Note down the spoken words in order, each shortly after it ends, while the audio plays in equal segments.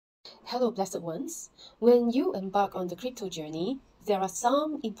Hello, blessed ones. When you embark on the crypto journey, there are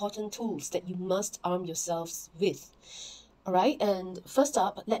some important tools that you must arm yourselves with. All right, and first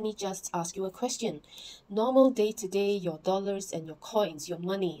up, let me just ask you a question. Normal day-to-day, your dollars and your coins, your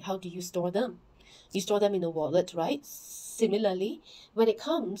money, how do you store them? You store them in a wallet, right? Similarly, when it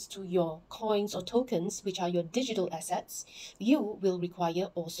comes to your coins or tokens, which are your digital assets, you will require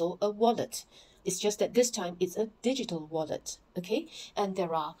also a wallet. It's just that this time it's a digital wallet, okay? And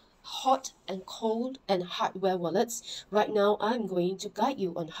there are hot and cold and hardware wallets. Right now, I'm going to guide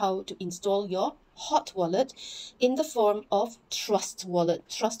you on how to install your hot wallet in the form of Trust Wallet.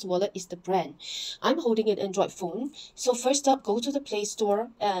 Trust Wallet is the brand. I'm holding an Android phone. So first up, go to the Play Store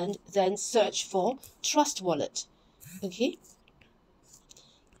and then search for Trust Wallet. Okay?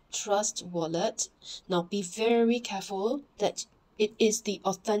 Trust Wallet. Now be very careful that it is the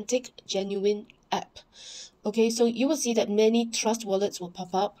authentic, genuine app. Okay, so you will see that many trust wallets will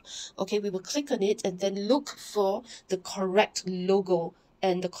pop up. Okay, we will click on it and then look for the correct logo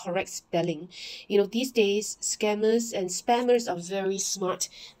and the correct spelling. You know, these days, scammers and spammers are very smart.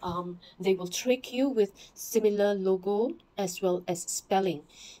 They will trick you with similar logo as well as spelling.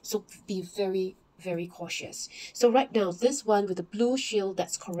 So be very cautious. So right now, this one with the blue shield,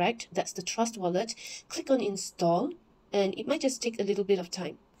 that's correct. That's the Trust Wallet. Click on install and it might just take a little bit of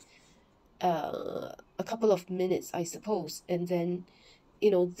time. A couple of minutes, I suppose. And then, you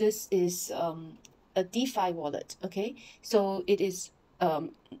know, this is a DeFi wallet, okay? So it is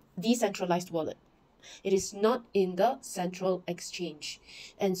decentralized wallet. It is not in the central exchange.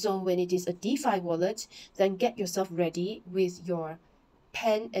 And so when it is a DeFi wallet, then get yourself ready with your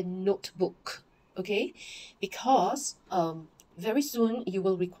pen and notebook, okay? Because very soon you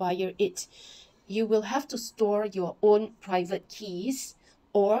will require it. You will have to store your own private keys,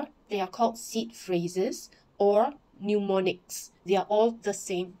 or they are called seed phrases or mnemonics. They are all the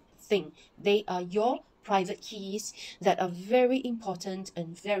same thing. They are your private keys that are very important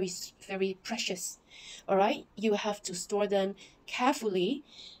and very precious. All right, you have to store them carefully,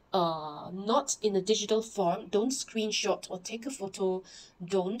 not in a digital form. Don't screenshot or take a photo.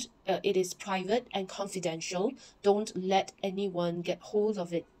 Don't. It is private and confidential. Don't let anyone get hold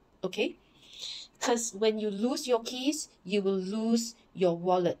of it. Okay? Because when you lose your keys, you will lose your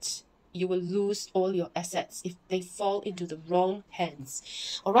wallet. You will lose all your assets if they fall into the wrong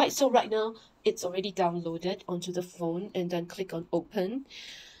hands. All right, so right now, it's already downloaded onto the phone, and then click on open.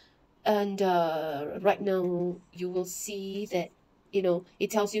 And right now, you will see that, you know, it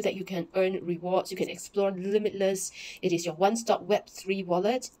tells you that you can earn rewards, you can explore limitless. It is your one-stop Web3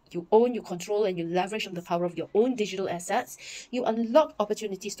 wallet. You own, you control, and you leverage on the power of your own digital assets. You unlock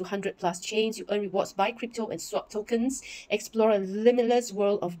opportunities to 100+ chains. You earn rewards, buy crypto and swap tokens. Explore a limitless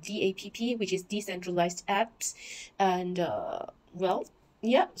world of DAPP, which is decentralized apps. And, well,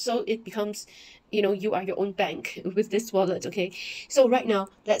 yeah, so it becomes, you know, you are your own bank with this wallet, okay? So right now,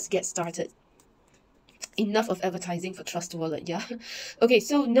 let's get started. Enough of advertising for Trust Wallet, yeah? Okay,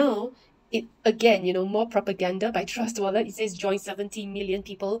 so now, it again, you know, more propaganda by Trust Wallet. It says join 70 million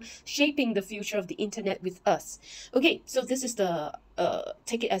people shaping the future of the internet with us. Okay, so this is the,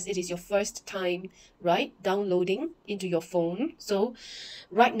 take it as it is your first time, right? Downloading into your phone. So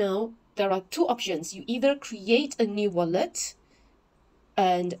right now, there are two options. You either create a new wallet,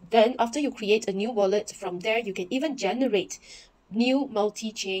 and then after you create a new wallet, from there, you can even generate new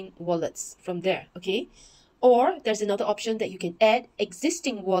multi-chain wallets from there, okay? Or there's another option that you can add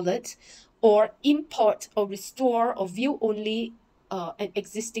existing wallet, or import or restore or view only an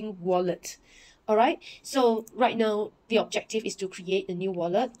existing wallet. All right, so right now the objective is to create a new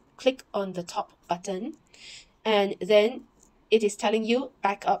wallet. Click on the top button, and then it is telling you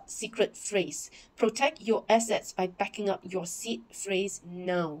backup secret phrase. Protect your assets by backing up your seed phrase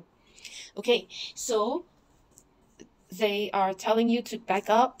now. Okay, so they are telling you to back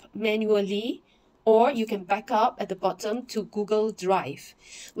up manually, or you can back up at the bottom to Google Drive.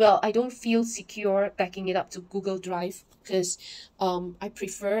 Well, I don't feel secure backing it up to Google Drive because I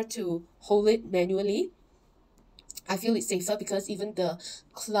prefer to hold it manually. I feel it's safer because even the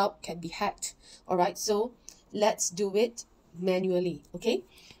cloud can be hacked. All right, so let's do it manually, okay?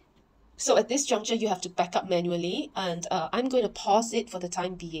 So at this juncture, you have to back up manually, and I'm going to pause it for the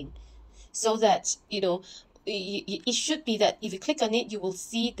time being so that, you know, it should be that if you click on it, you will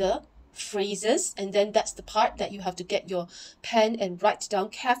see the phrases, and then that's the part that you have to get your pen and write down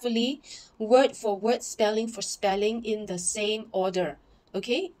carefully, word for word, spelling for spelling, in the same order.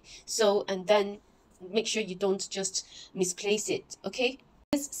 Okay, so and then make sure you don't just misplace it. Okay,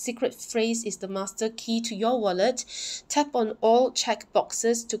 this secret phrase is the master key to your wallet. Tap on all check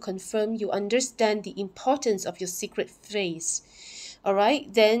boxes to confirm you understand the importance of your secret phrase. All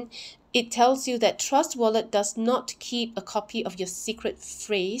right, then it tells you that Trust Wallet does not keep a copy of your secret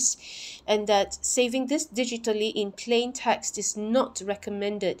phrase, and that saving this digitally in plain text is not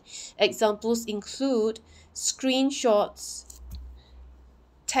recommended. Examples include screenshots,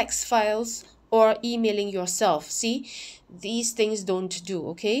 text files, or emailing yourself. See, these things don't do,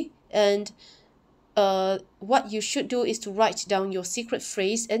 okay? And what you should do is to write down your secret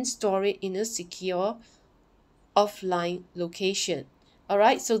phrase and store it in a secure offline location. All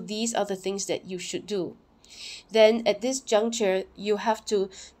right, so these are the things that you should do. Then at this juncture, you have to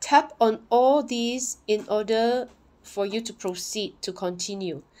tap on all these in order for you to proceed to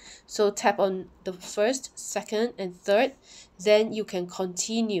continue. So tap on the first, second, and third, then you can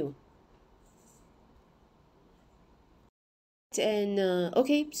continue. And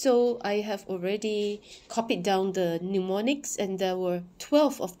okay, so I have already copied down the mnemonics, and there were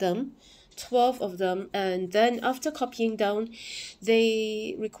 12 of them. And then after copying down,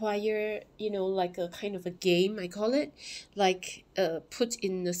 they require, like a kind of a game, I call it, like put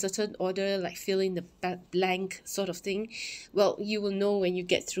in a certain order, like fill in the blank sort of thing. Well, you will know when you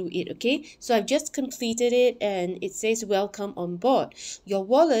get through it, okay? So I've just completed it, and it says welcome on board. Your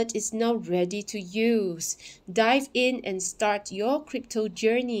wallet is now ready to use. Dive in and start your crypto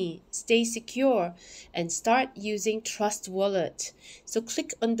journey. Stay secure and start using Trust Wallet. So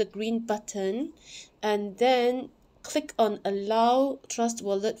click on the green button and then click on allow Trust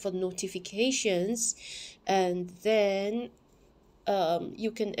Wallet for notifications, and then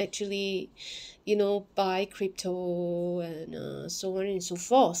you can actually buy crypto and so on and so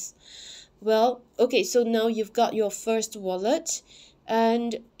forth. Well, okay, so now you've got your first wallet,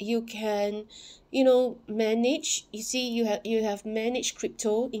 and you can manage. You see, you have manage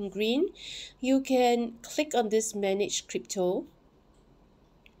crypto in green. You can click on this manage crypto,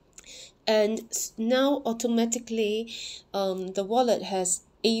 and now automatically the wallet has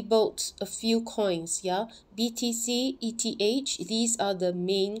enabled a few coins. BTC, ETH, these are the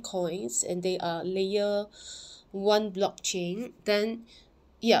main coins, and they are layer 1 blockchain. Then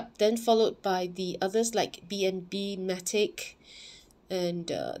followed by the others like BNB, Matic, and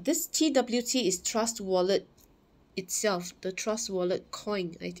this TWT is Trust Wallet itself, the Trust Wallet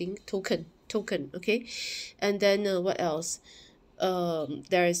coin, I think, token, okay? And then what else?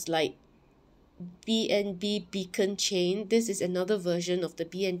 There is like BNB Beacon Chain. This is another version of the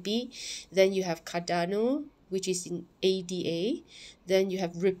BNB. Then you have Cardano, which is in ADA. Then you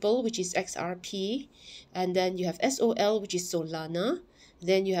have Ripple, which is XRP. And then you have SOL, which is Solana.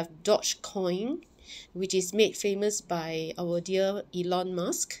 Then you have Dogecoin, which is made famous by our dear Elon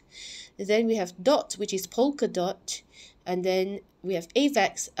Musk. Then we have DOT, which is Polkadot. And then we have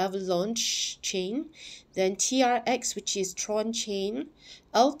AVAX, Avalanche Chain. Then TRX, which is Tron Chain.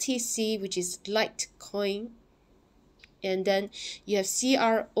 LTC, which is Litecoin. And then you have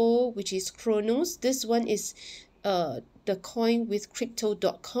CRO, which is Chronos. This one is the coin with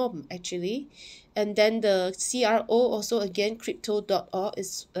crypto.com actually. And then the CRO also again crypto.org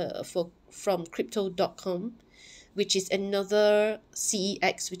is from crypto.com, which is another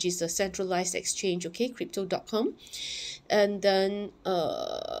CEX, which is a centralized exchange, okay, crypto.com. And then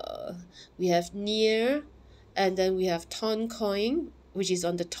we have Near, and then we have Toncoin, which is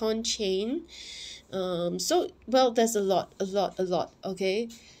on the Ton chain. So, well, there's a lot, okay?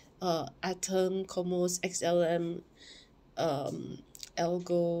 Atom, Cosmos, XLM,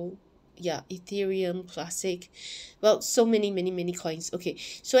 Algo, Ethereum, Classic. Well, so many coins. Okay,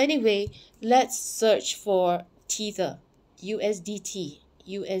 so anyway, let's search for Tether, USDT.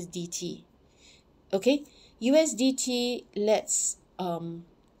 Okay, USDT, let's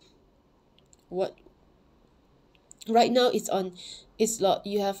what right now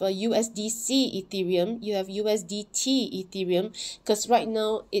you have a USDC Ethereum, you have USDT Ethereum, because right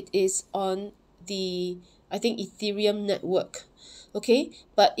now it is on the, I think, Ethereum network. Okay,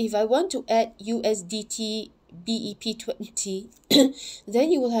 but if I want to add USDT BEP20,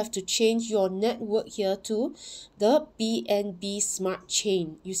 then you will have to change your network here to the BNB Smart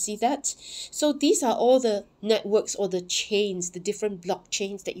Chain. You see that? So these are all the networks or the chains, the different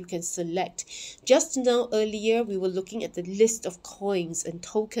blockchains that you can select. Just now earlier, we were looking at the list of coins and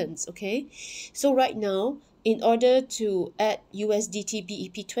tokens, okay? So right now, in order to add USDT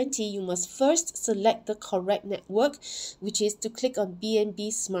BEP20, you must first select the correct network, which is to click on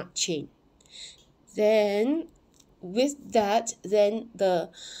BNB Smart Chain. Then with that, then the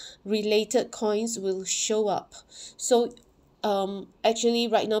related coins will show up. So actually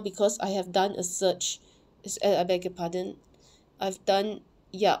right now, because I have done a search, I beg your pardon, let's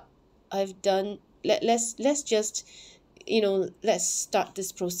just let's start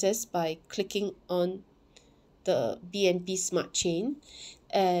this process by clicking on the BNB Smart Chain,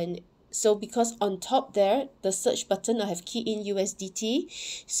 and So because on top there, the search button, I have keyed in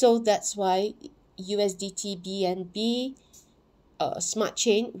USDT. So that's why USDT BNB smart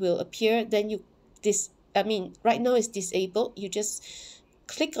chain will appear. Then right now it's disabled. You just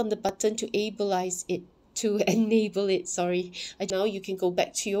click on the button to enable it, sorry. Now you can go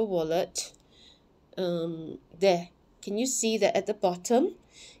back to your wallet. There, can you see that at the bottom,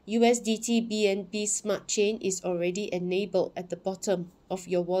 USDT BNB smart chain is already enabled at the bottom of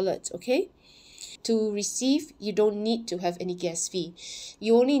your wallet, okay? To receive, you don't need to have any gas fee.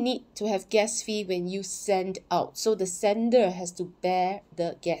 You only need to have gas fee when you send out. So the sender has to bear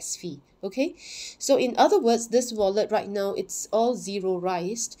the gas fee. Okay, so in other words, this wallet right now, it's all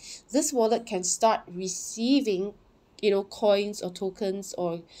zeroized. This wallet can start receiving, coins or tokens,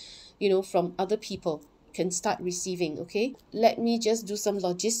 or from other people, can start receiving. Okay, let me just do some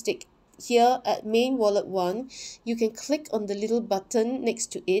logistic. Here at main wallet 1, you can click on the little button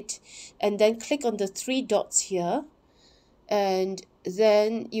next to it, and then click on the 3 dots here, and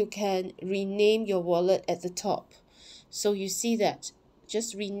then you can rename your wallet at the top. So you see that,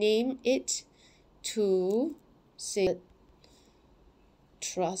 just rename it to, say,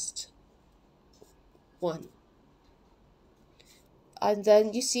 Trust 1. And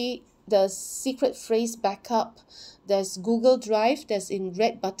then you see the secret phrase backup. There's Google Drive, there's in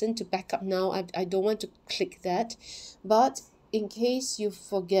red button to backup now. I don't want to click that, but in case you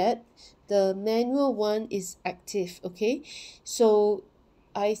forget, the manual one is active. Okay, so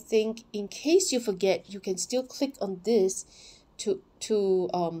I think in case you forget, you can still click on this to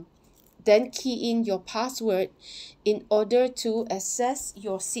then key in your password in order to access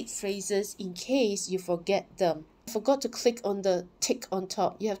your seed phrases in case you forget them. Forgot to click on the tick on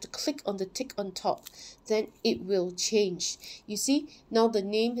top. You have to click on the tick on top, then it will change. You see, now the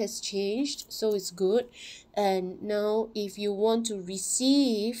name has changed, so it's good. And now if you want to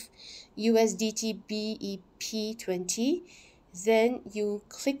receive USDT BEP20, then you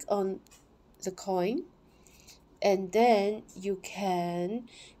click on the coin, and then you can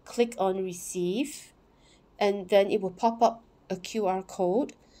click on receive, and then it will pop up a QR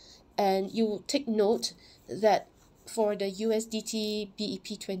code, and you take note that for the USDT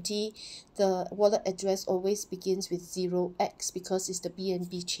BEP20, the wallet address always begins with 0x because it's the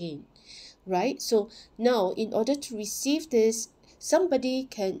BNB chain, right? So now in order to receive this, somebody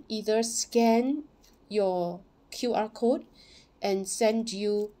can either scan your QR code and send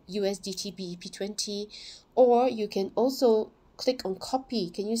you USDT BEP20, or you can also click on copy.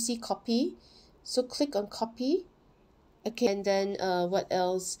 Can you see copy? So click on copy. Okay, and then what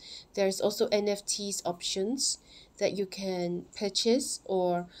else? There's also NFTs options that you can purchase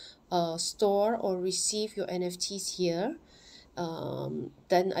or store or receive your NFTs here.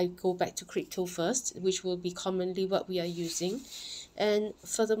 Then I go back to crypto first, which will be commonly what we are using. And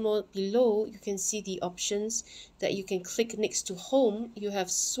furthermore, below you can see the options that you can click next to home. You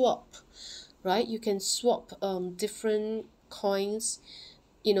have swap, right? You can swap different coins,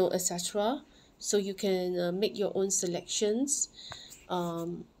 etc. So you can make your own selections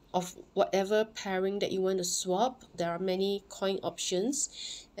of whatever pairing that you want to swap. There are many coin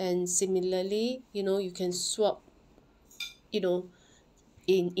options, and similarly, you can swap,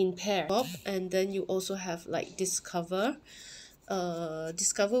 in pair. And then you also have like discover.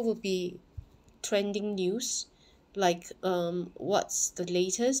 Discover will be trending news, like what's the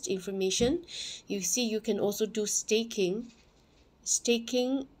latest information. You see, you can also do staking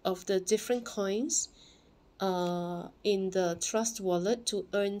of the different coins in the Trust wallet to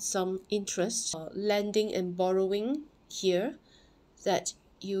earn some interest. Lending and borrowing here that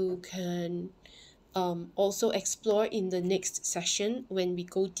you can also explore in the next session when we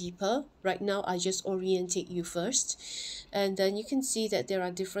go deeper. Right now I just orientate you first, and then you can see that there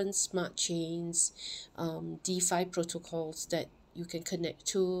are different smart chains, DeFi protocols that you can connect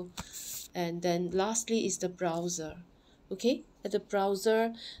to. And then lastly is the browser. Okay, at the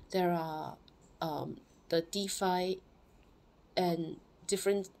browser there are the DeFi and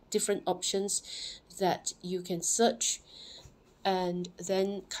different options that you can search, and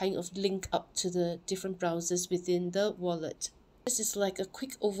then kind of link up to the different browsers within the wallet. This is like a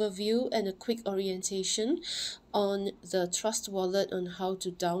quick overview and a quick orientation on the Trust wallet, on how to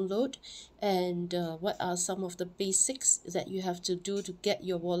download and what are some of the basics that you have to do to get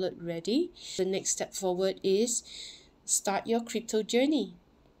your wallet ready. The next step forward is start your crypto journey.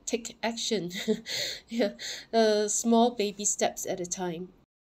 Take action. Yeah, small baby steps at a time.